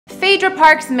Phaedra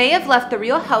Parks may have left the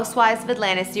Real Housewives of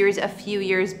Atlanta series a few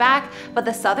years back, but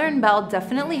the Southern Belle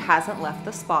definitely hasn't left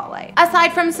the spotlight.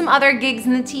 Aside from some other gigs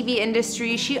in the TV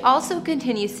industry, she also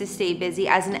continues to stay busy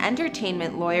as an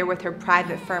entertainment lawyer with her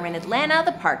private firm in Atlanta,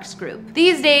 the Parks Group.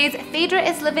 These days, Phaedra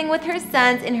is living with her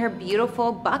sons in her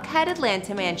beautiful Buckhead,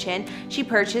 Atlanta mansion she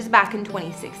purchased back in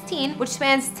 2016, which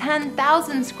spans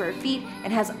 10,000 square feet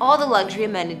and has all the luxury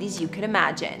amenities you could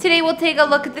imagine. Today, we'll take a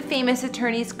look at the famous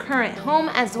attorney's current home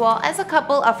as well as a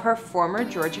couple of her former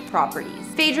Georgia properties.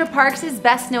 Phaedra Parks is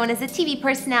best known as a TV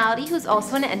personality who's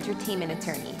also an entertainment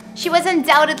attorney. She was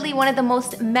undoubtedly one of the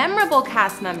most memorable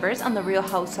cast members on The Real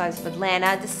Housewives of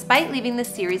Atlanta, despite leaving the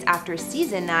series after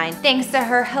season 9, thanks to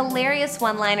her hilarious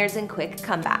one-liners and quick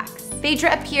comebacks.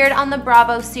 Phaedra appeared on the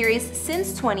Bravo series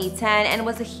since 2010 and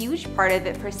was a huge part of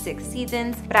it for 6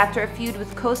 seasons, but after a feud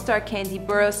with co-star Kandi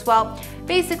Burruss, well,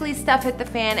 basically stuff hit the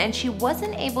fan and she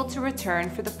wasn't able to return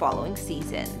for the following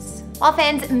seasons. While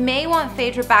fans may want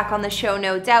Phaedra back on the show,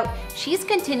 no doubt, she's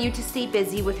continued to stay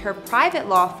busy with her private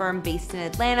law firm based in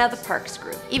Atlanta, the Parks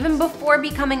Group. Even before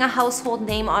becoming a household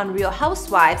name on Real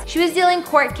Housewives, she was dealing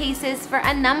court cases for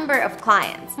a number of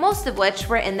clients, most of which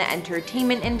were in the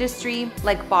entertainment industry,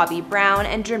 like Bobby Brown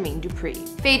and Jermaine Dupri.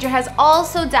 Phaedra has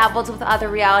also dabbled with other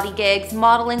reality gigs,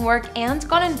 modeling work, and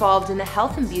got involved in the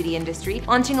health and beauty industry,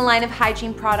 launching a line of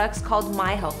hygiene products called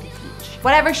My Healthy Peach.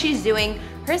 Whatever she's doing,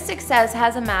 her success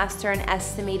has amassed her an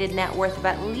estimated net worth of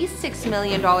at least $6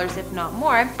 million, if not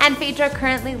more, and Phaedra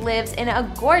currently lives in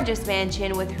a gorgeous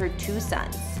mansion with her 2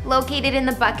 sons. Located in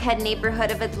the Buckhead neighborhood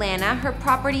of Atlanta, her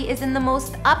property is in the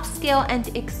most upscale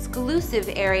and exclusive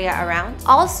area around,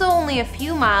 also only a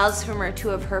few miles from where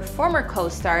 2 of her former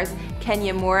co-stars,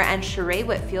 Kenya Moore and Sheree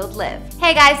Whitfield, live.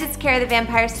 Hey guys, it's Kara the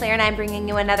Vampire Slayer and I'm bringing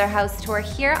you another house tour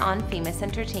here on Famous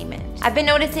Entertainment. I've been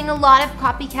noticing a lot of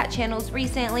copycat channels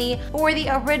recently who are the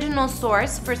original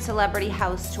source for celebrity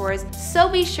house tours, so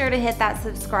be sure to hit that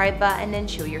subscribe button and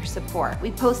show your support.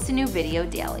 We post a new video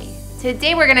daily.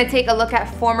 Today we're going to take a look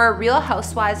at former Real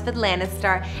Housewives of Atlanta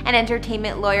star and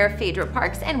entertainment lawyer Phaedra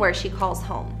Parks and where she calls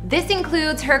home. This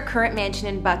includes her current mansion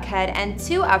in Buckhead and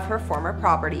 2 of her former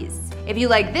properties. If you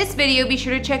like this video, be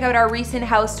sure to check out our recent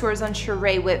house tours on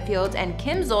Sheree Whitfield and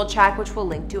Kim Zolciak, which we'll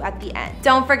link to at the end.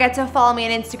 Don't forget to follow me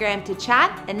on Instagram to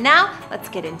chat, and now let's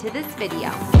get into this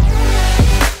video.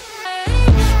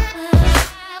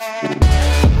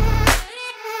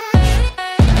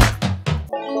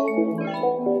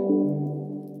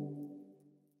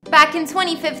 Back in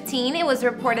 2015, it was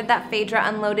reported that Phaedra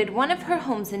unloaded one of her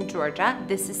homes in Georgia,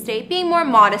 this estate being more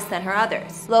modest than her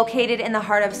others. Located in the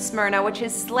heart of Smyrna, which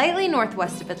is slightly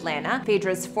northwest of Atlanta,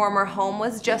 Phaedra's former home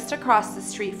was just across the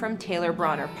street from Taylor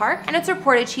Bronner Park, and it's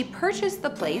reported she purchased the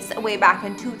place way back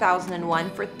in 2001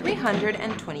 for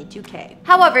 $322K.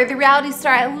 However, the reality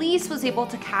star at least was able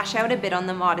to cash out a bit on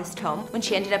the modest home when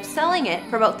she ended up selling it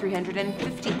for about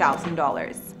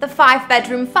 $350,000. The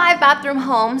 5-bedroom, 5-bathroom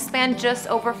home spanned just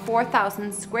over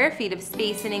 4,000 square feet of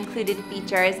space and included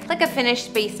features like a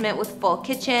finished basement with full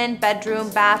kitchen,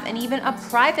 bedroom, bath, and even a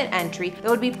private entry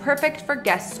that would be perfect for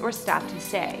guests or staff to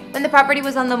stay. When the property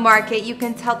was on the market, you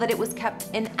can tell that it was kept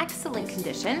in excellent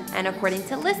condition, and according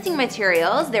to listing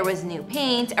materials, there was new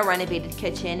paint, a renovated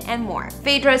kitchen, and more.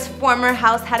 Phaedra's former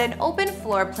house had an open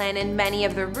floor plan in many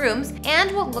of the rooms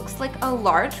and what looks like a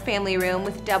large family room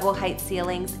with double height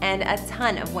ceilings and a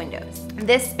ton of windows.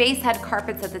 This space had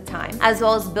carpets at the time, as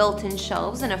well as built-in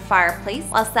shelves and a fireplace,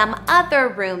 while some other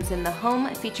rooms in the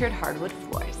home featured hardwood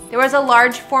floors. There was a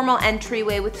large formal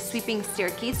entryway with sweeping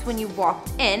staircase when you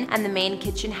walked in, and the main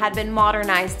kitchen had been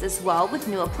modernized as well with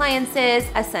new appliances,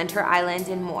 a center island,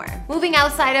 and more. Moving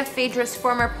outside of Phaedra's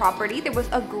former property, there was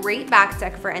a great back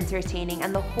deck for entertaining,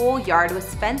 and the whole yard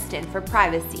was fenced in for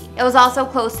privacy. It was also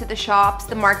close to the shops,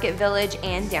 the market village,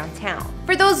 and downtown.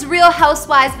 For those Real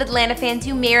Housewives of Atlanta fans,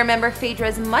 you may remember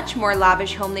Phaedra's much more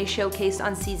lavish home they showcased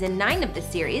on season 9 of the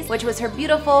series, which was her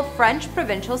beautiful French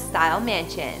provincial-style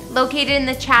mansion. Located in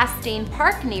the Chastain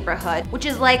Park neighborhood, which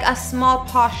is like a small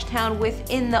posh town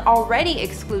within the already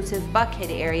exclusive Buckhead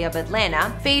area of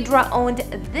Atlanta, Phaedra owned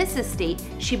this estate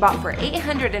she bought for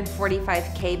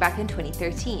 $845K back in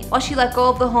 2013. While she let go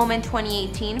of the home in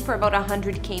 2018 for about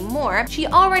 $100K more, she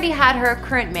already had her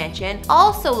current mansion,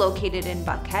 also located in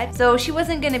Buckhead, so she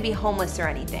wasn't going to be homeless or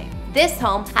anything. This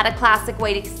home had a classic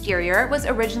white exterior, was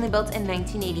originally built in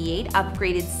 1988,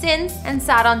 upgraded since, and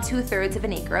sat on 2/3 of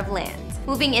an acre of land.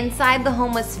 Moving inside, the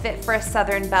home was fit for a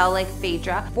Southern Belle like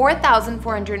Phaedra,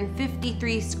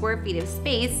 4,453 square feet of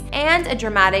space, and a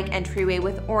dramatic entryway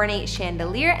with ornate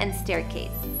chandelier and staircase.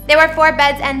 There were 4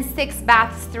 beds and 6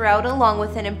 baths throughout, along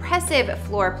with an impressive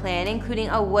floor plan, including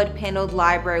a wood-paneled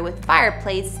library with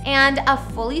fireplace and a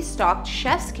fully stocked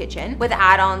chef's kitchen with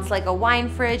add-ons like a wine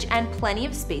fridge and plenty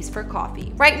of space for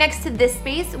coffee. Right next to this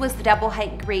space was the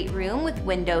double-height great room with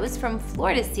windows from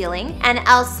floor to ceiling, and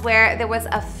elsewhere there was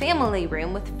a family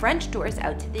room with French doors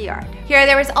out to the yard. Here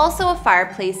there was also a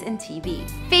fireplace and TV.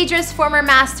 Phaedra's former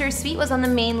master suite was on the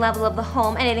main level of the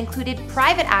home, and it included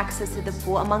private access to the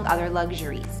pool among other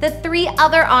luxuries. The 3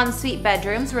 other ensuite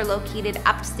bedrooms were located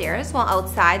upstairs, while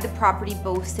outside the property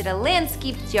boasted a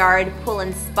landscaped yard, pool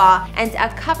and spa, and a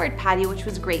covered patio, which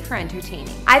was great for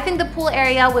entertaining. I think the pool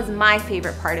area was my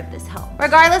favorite part of this home.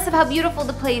 Regardless of how beautiful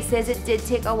the place is, it did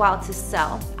take a while to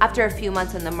sell. After a few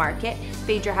months on the market,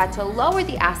 Phaedra had to lower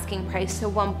the asking price to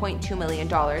 $1.2 million,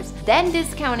 then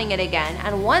discounting it again,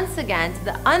 and once again to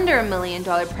the under $1 million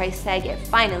price tag it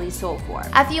finally sold for.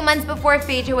 A few months before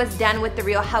Phaedra was done with the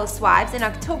Real Housewives in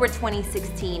October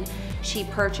 2016, she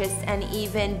purchased an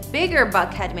even bigger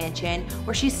Buckhead mansion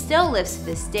where she still lives to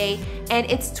this day, and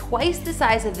it's twice the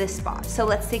size of this spot, so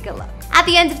let's take a look. At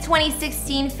the end of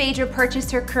 2016, Phaedra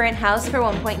purchased her current house for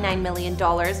 $1.9 million,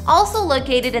 also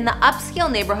located in the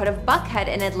upscale neighborhood of Buckhead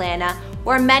in Atlanta,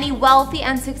 where many wealthy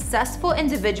and successful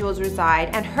individuals reside,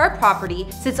 and her property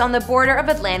sits on the border of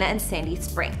Atlanta and Sandy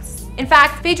Springs. In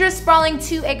fact, Phaedra's sprawling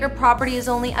 2-acre property is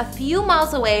only a few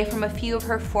miles away from a few of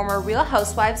her former Real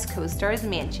Housewives co-stars'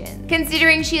 mansions.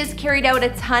 Considering she has carried out a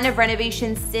ton of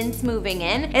renovations since moving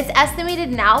in, it's estimated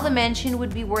now the mansion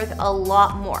would be worth a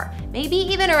lot more, maybe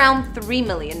even around $3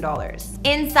 million.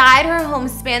 Inside, her home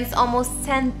spans almost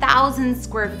 10,000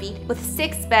 square feet with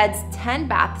 6 beds, 10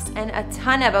 baths, and a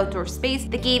ton of outdoor space.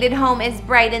 The gated home is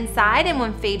bright inside, and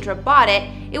when Phaedra bought it,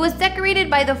 it was decorated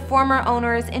by the former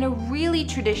owners in a really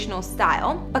traditional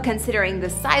style, but considering the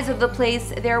size of the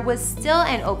place, there was still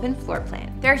an open floor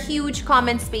plan. There are huge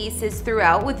common spaces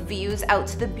throughout with views out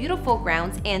to the beautiful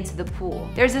grounds and to the pool.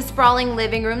 There's a sprawling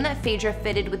living room that Phaedra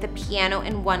fitted with a piano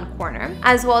in one corner,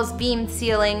 as well as beamed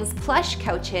ceilings, plush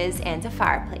couches, and a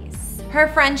fireplace. Her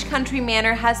French country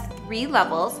manor has 3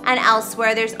 levels, and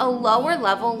elsewhere there's a lower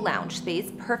level lounge space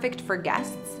perfect for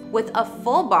guests with a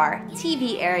full bar,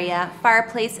 TV area,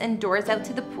 fireplace, and doors out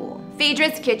to the pool.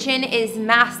 Phaedra's kitchen is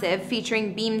massive,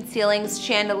 featuring beamed ceilings,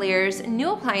 chandeliers,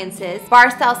 new appliances,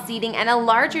 bar-style seating, and a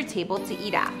larger table to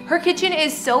eat at. Her kitchen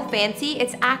is so fancy,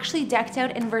 it's actually decked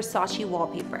out in Versace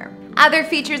wallpaper. Other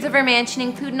features of her mansion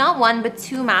include not 1 but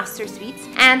 2 master suites,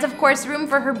 and of course room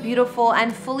for her beautiful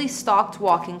and fully stocked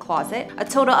walk-in closet, a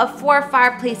total of 4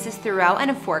 fireplaces throughout, and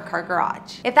a 4-car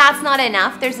garage. If that's not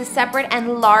enough, there's a separate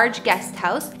and large guest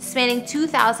house spanning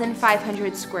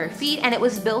 2,500 square feet, and it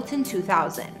was built in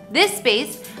 2000. This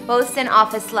space boasts an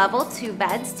office level, 2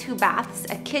 beds, 2 baths,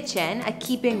 a kitchen, a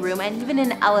keeping room, and even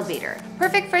an elevator,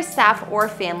 perfect for staff or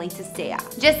family to stay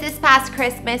at. Just this past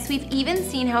Christmas, we've even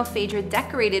seen how Phaedra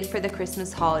decorated for the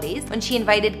Christmas holidays when she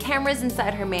invited cameras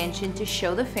inside her mansion to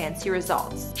show the fancy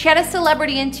results. She had a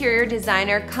celebrity interior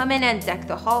designer come in and deck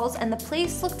the halls, and the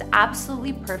place looked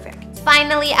absolutely perfect.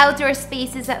 Finally, outdoor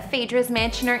spaces at Phaedra's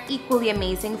mansion are equally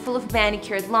amazing, full of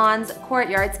manicured lawns,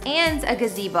 courtyards, and a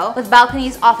gazebo with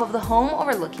balconies off of the home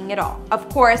overlooking it all. Of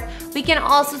course, we can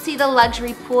also see the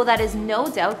luxury pool that is no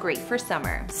doubt great for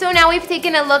summer. So now we've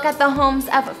taken a look at the homes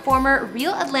of former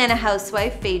Real Atlanta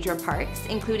housewife Phaedra Parks,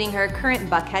 including her current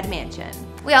Buckhead mansion.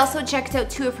 We also checked out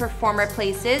 2 of her former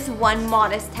places, one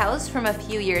modest house from a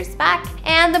few years back,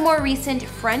 and the more recent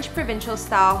French provincial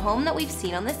style home that we've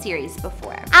seen on the series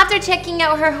before. After checking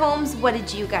out her homes, what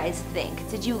did you guys think?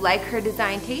 Did you like her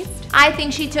design taste? I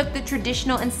think she took the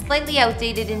traditional and slightly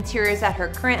outdated interiors at her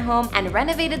current home and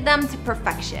renovated them to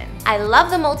perfection. I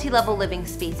love the multi-level living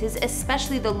spaces,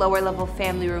 especially the lower level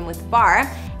family room with bar,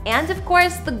 and of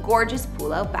course the gorgeous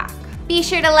pool out back. Be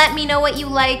sure to let me know what you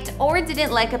liked or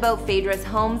didn't like about Phaedra's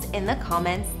homes in the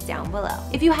comments down below.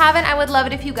 If you haven't, I would love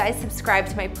it if you guys subscribe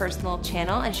to my personal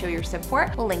channel and show your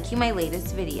support. We'll link you my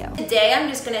latest video. Today, I'm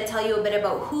just gonna tell you a bit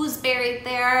about who's buried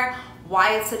there,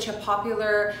 why it's such a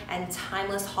popular and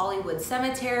timeless Hollywood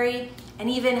cemetery, and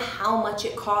even how much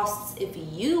it costs if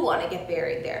you want to get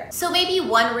buried there. So maybe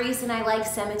one reason I like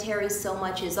cemeteries so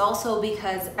much is also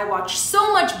because I watch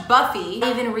so much Buffy.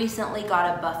 I even recently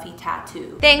got a Buffy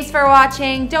tattoo. Thanks for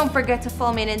watching. Don't forget to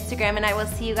follow me on Instagram, and I will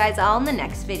see you guys all in the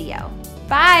next video.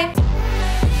 Bye!